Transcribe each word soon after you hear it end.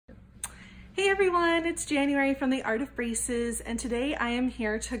Hey everyone, it's January from The Art of Braces, and today I am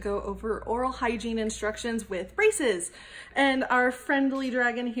here to go over oral hygiene instructions with braces. And our friendly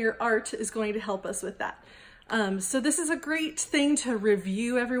dragon here, Art, is going to help us with that. So this is a great thing to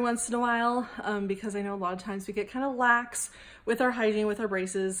review every once in a while because I know a lot of times we get kind of lax with our hygiene with our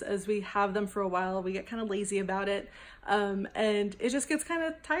braces. As we have them for a while, we get kind of lazy about it. And it just gets kind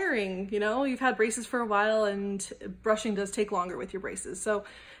of tiring, you know? You've had braces for a while and brushing does take longer with your braces. So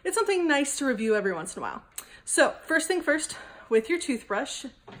it's something nice to review every once in a while. So first thing first, with your toothbrush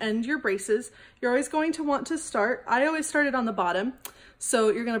and your braces, you're always going to want to start, I always started on the bottom. So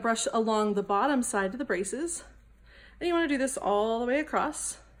you're gonna brush along the bottom side of the braces. And you wanna do this all the way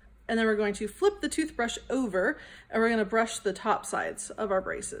across. And then we're going to flip the toothbrush over and we're gonna brush the top sides of our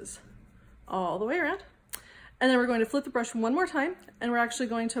braces all the way around. And then we're going to flip the brush one more time and we're actually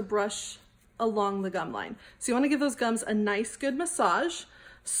going to brush along the gum line. So you wanna give those gums a nice good massage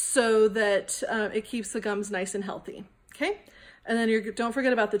so that it keeps the gums nice and healthy, okay? And then don't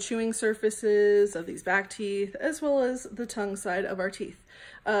forget about the chewing surfaces of these back teeth as well as the tongue side of our teeth.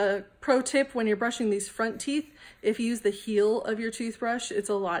 Pro tip, when you're brushing these front teeth, if you use the heel of your toothbrush, it's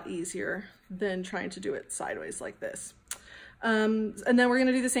a lot easier than trying to do it sideways like this. And then we're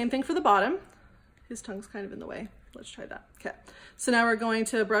gonna do the same thing for the bottom. His tongue's kind of in the way. Let's try that. Okay, so now we're going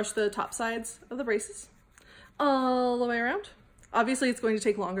to brush the top sides of the braces all the way around. Obviously, it's going to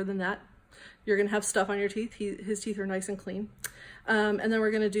take longer than that. You're gonna have stuff on your teeth. His teeth are nice and clean. And then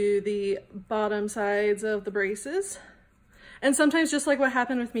we're gonna do the bottom sides of the braces. And sometimes, just like what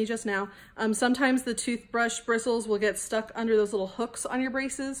happened with me just now, sometimes the toothbrush bristles will get stuck under those little hooks on your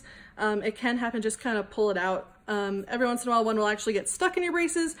braces. It can happen, just kind of pull it out. Every once in a while, one will actually get stuck in your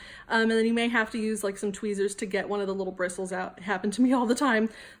braces, and then you may have to use like some tweezers to get one of the little bristles out. It happened to me all the time.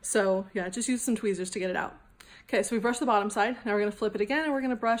 So yeah, just use some tweezers to get it out. Okay, so we brushed the bottom side. Now we're gonna flip it again and we're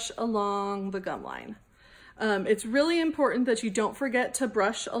gonna brush along the gum line. It's really important that you don't forget to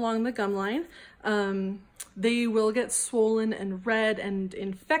brush along the gum line. They will get swollen and red and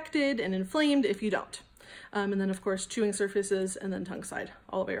infected and inflamed if you don't. And then of course, chewing surfaces and then tongue side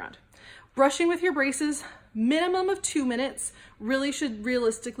all the way around. Brushing with your braces, minimum of 2 minutes, really should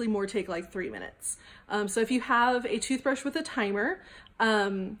realistically more take like 3 minutes. So if you have a toothbrush with a timer,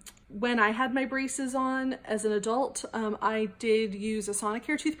 when I had my braces on as an adult, I did use a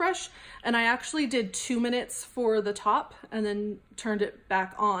Sonicare toothbrush, and I actually did 2 minutes for the top and then turned it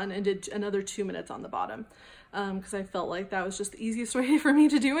back on and did another 2 minutes on the bottom because I felt like that was just the easiest way for me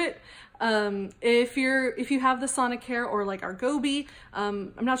to do it. If you have the Sonicare or like our Gobi,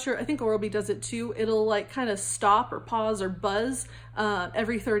 I'm not sure, I think Oral-B does it too. It'll like kind of stop or pause or buzz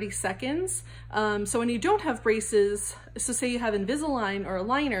every 30 seconds. So when you don't have braces, so say you have Invisalign or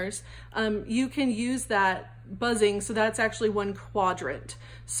aligners, you can use that buzzing. So that's actually one quadrant.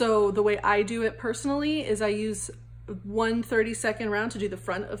 So the way I do it personally is I use one 30-second round to do the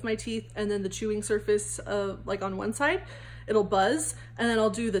front of my teeth and then the chewing surface like on one side. It'll buzz, and then I'll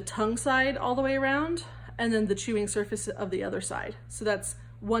do the tongue side all the way around and then the chewing surface of the other side. So that's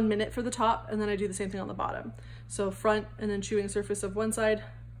 1 minute for the top, and then I do the same thing on the bottom. So front and then chewing surface of one side,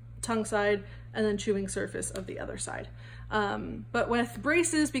 tongue side, and then chewing surface of the other side. But with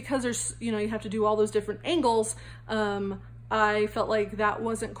braces, because there's, you know, you have to do all those different angles, I felt like that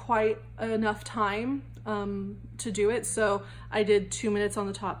wasn't quite enough time to do it. So I did 2 minutes on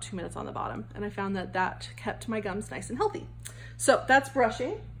the top, 2 minutes on the bottom. And I found that that kept my gums nice and healthy. So that's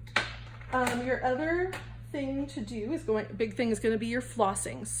brushing. Your other thing to do is big thing is going to be your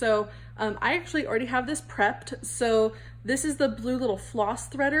flossing. So I actually already have this prepped. So this is the blue little floss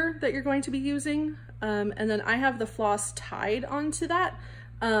threader that you're going to be using. And then I have the floss tied onto that,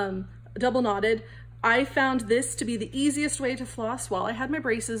 double knotted. I found this to be the easiest way to floss while I had my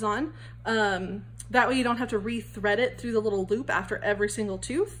braces on. That way you don't have to re-thread it through the little loop after every single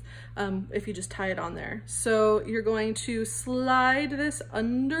tooth if you just tie it on there. So you're going to slide this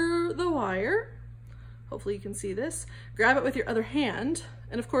under the wire. Hopefully you can see this. Grab it with your other hand.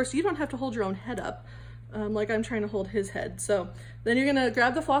 And of course you don't have to hold your own head up like I'm trying to hold his head. So then you're gonna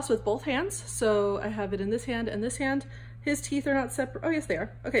grab the floss with both hands. So I have it in this hand and this hand. His teeth are not separate. Oh yes, they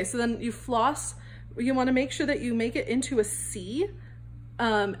are. Okay, so then you floss. You wanna make sure that you make it into a C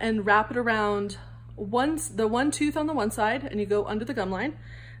and wrap it around the one tooth on the one side, and you go under the gum line,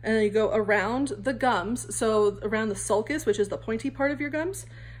 and then you go around the gums, so around the sulcus, which is the pointy part of your gums,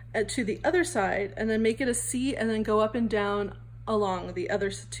 to the other side, and then make it a C, and then go up and down along the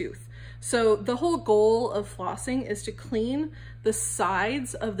other tooth. So the whole goal of flossing is to clean the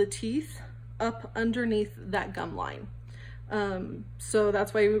sides of the teeth up underneath that gum line. So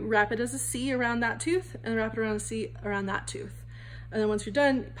that's why we wrap it as a C around that tooth and wrap it around a C around that tooth. And then once you're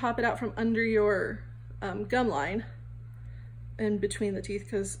done, pop it out from under your gum line and between the teeth,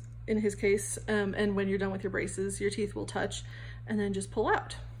 because in his case, and when you're done with your braces, your teeth will touch, and then just pull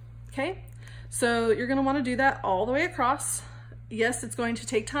out, okay? So you're gonna wanna do that all the way across. Yes, it's going to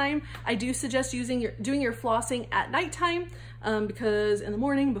take time. I do suggest doing your flossing at nighttime because in the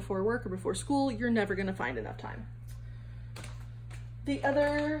morning, before work or before school, you're never gonna find enough time. The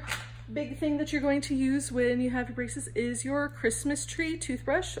other big thing that you're going to use when you have your braces is your Christmas tree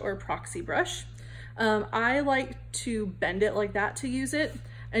toothbrush or proxy brush. I like to bend it like that to use it.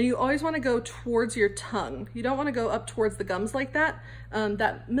 And you always want to go towards your tongue. You don't want to go up towards the gums like that.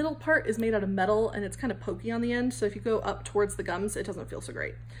 That middle part is made out of metal and it's kind of pokey on the end. So if you go up towards the gums, it doesn't feel so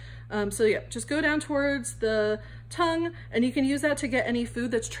great. So yeah, just go down towards the tongue, and you can use that to get any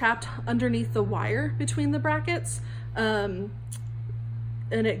food that's trapped underneath the wire between the brackets. And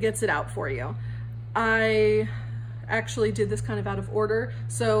it gets it out for you. I actually did this kind of out of order.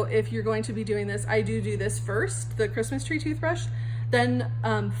 So if you're going to be doing this, I do this first, the Christmas tree toothbrush, then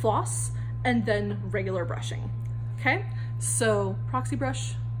floss, and then regular brushing, okay? So proxy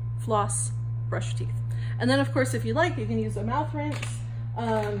brush, floss, brush your teeth. And then of course, if you like, you can use a mouth rinse.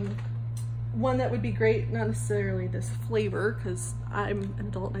 One that would be great, not necessarily this flavor, because I'm an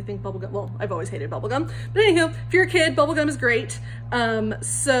adult and I think bubblegum, well, I've always hated bubblegum, but anywho, if you're a kid, bubblegum is great.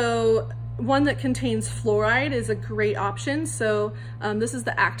 So one that contains fluoride is a great option. So this is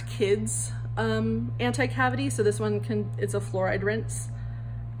the Act Kids anti-cavity. So this one it's a fluoride rinse.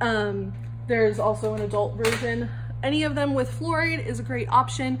 There's also an adult version. Any of them with fluoride is a great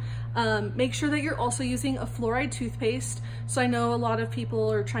option. Make sure that you're also using a fluoride toothpaste. So I know a lot of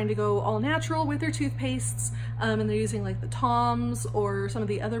people are trying to go all natural with their toothpastes, and they're using like the Toms or some of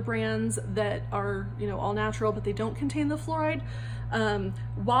the other brands that are, you know, all natural, but they don't contain the fluoride.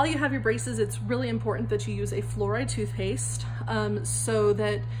 While you have your braces, it's really important that you use a fluoride toothpaste so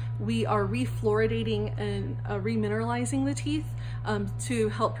that we are refluoridating and remineralizing the teeth to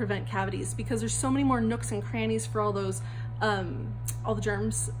help prevent cavities, because there's so many more nooks and crannies for all those all the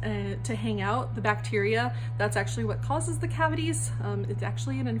germs to hang out. The bacteria, that's actually what causes the cavities. It's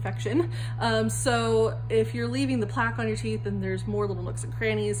actually an infection. So if you're leaving the plaque on your teeth, then there's more little nooks and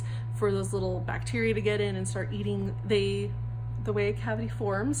crannies for those little bacteria to get in and start eating. The way a cavity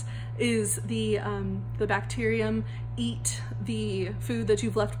forms is the bacterium eat the food that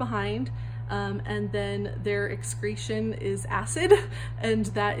you've left behind, and then their excretion is acid, and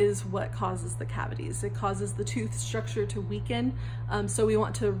that is what causes the cavities. It causes the tooth structure to weaken. So we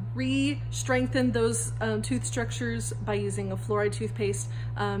want to re-strengthen those tooth structures by using a fluoride toothpaste,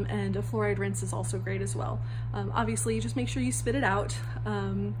 and a fluoride rinse is also great as well. Obviously, just make sure you spit it out.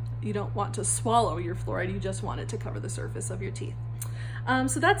 You don't want to swallow your fluoride, you just want it to cover the surface of your teeth.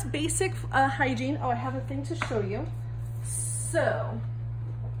 So that's basic hygiene. Oh, I have a thing to show you. So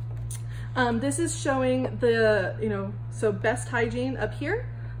this is showing the, so best hygiene up here.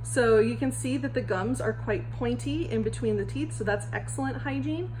 So you can see that the gums are quite pointy in between the teeth, so that's excellent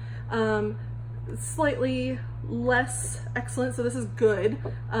hygiene. Slightly less excellent, so this is good.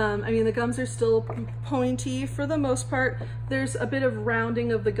 I mean, the gums are still pointy for the most part. There's a bit of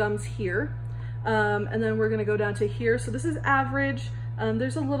rounding of the gums here, and then we're gonna go down to here. So this is average.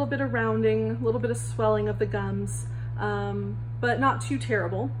 There's a little bit of rounding, a little bit of swelling of the gums, but not too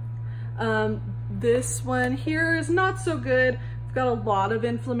terrible. This one here is not so good. We've got a lot of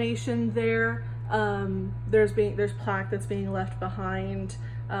inflammation there. There's plaque that's being left behind.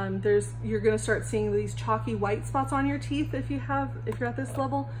 You're gonna start seeing these chalky white spots on your teeth if you're at this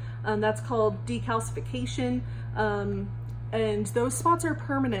level. That's called decalcification. And those spots are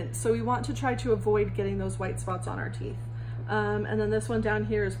permanent, so we want to try to avoid getting those white spots on our teeth. And then this one down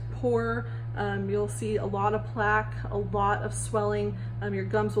here is poor. You'll see a lot of plaque, a lot of swelling. Your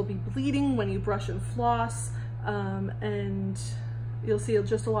gums will be bleeding when you brush and floss, and you'll see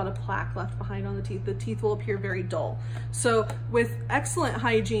just a lot of plaque left behind on the teeth. The teeth will appear very dull. So with excellent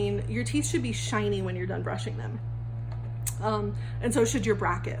hygiene, your teeth should be shiny when you're done brushing them. And so should your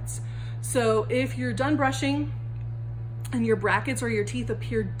brackets. So if you're done brushing and your brackets or your teeth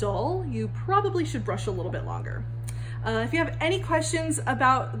appear dull, you probably should brush a little bit longer. If you have any questions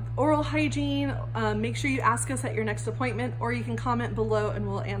about oral hygiene, make sure you ask us at your next appointment, or you can comment below and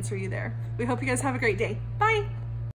we'll answer you there. We hope you guys have a great day. Bye.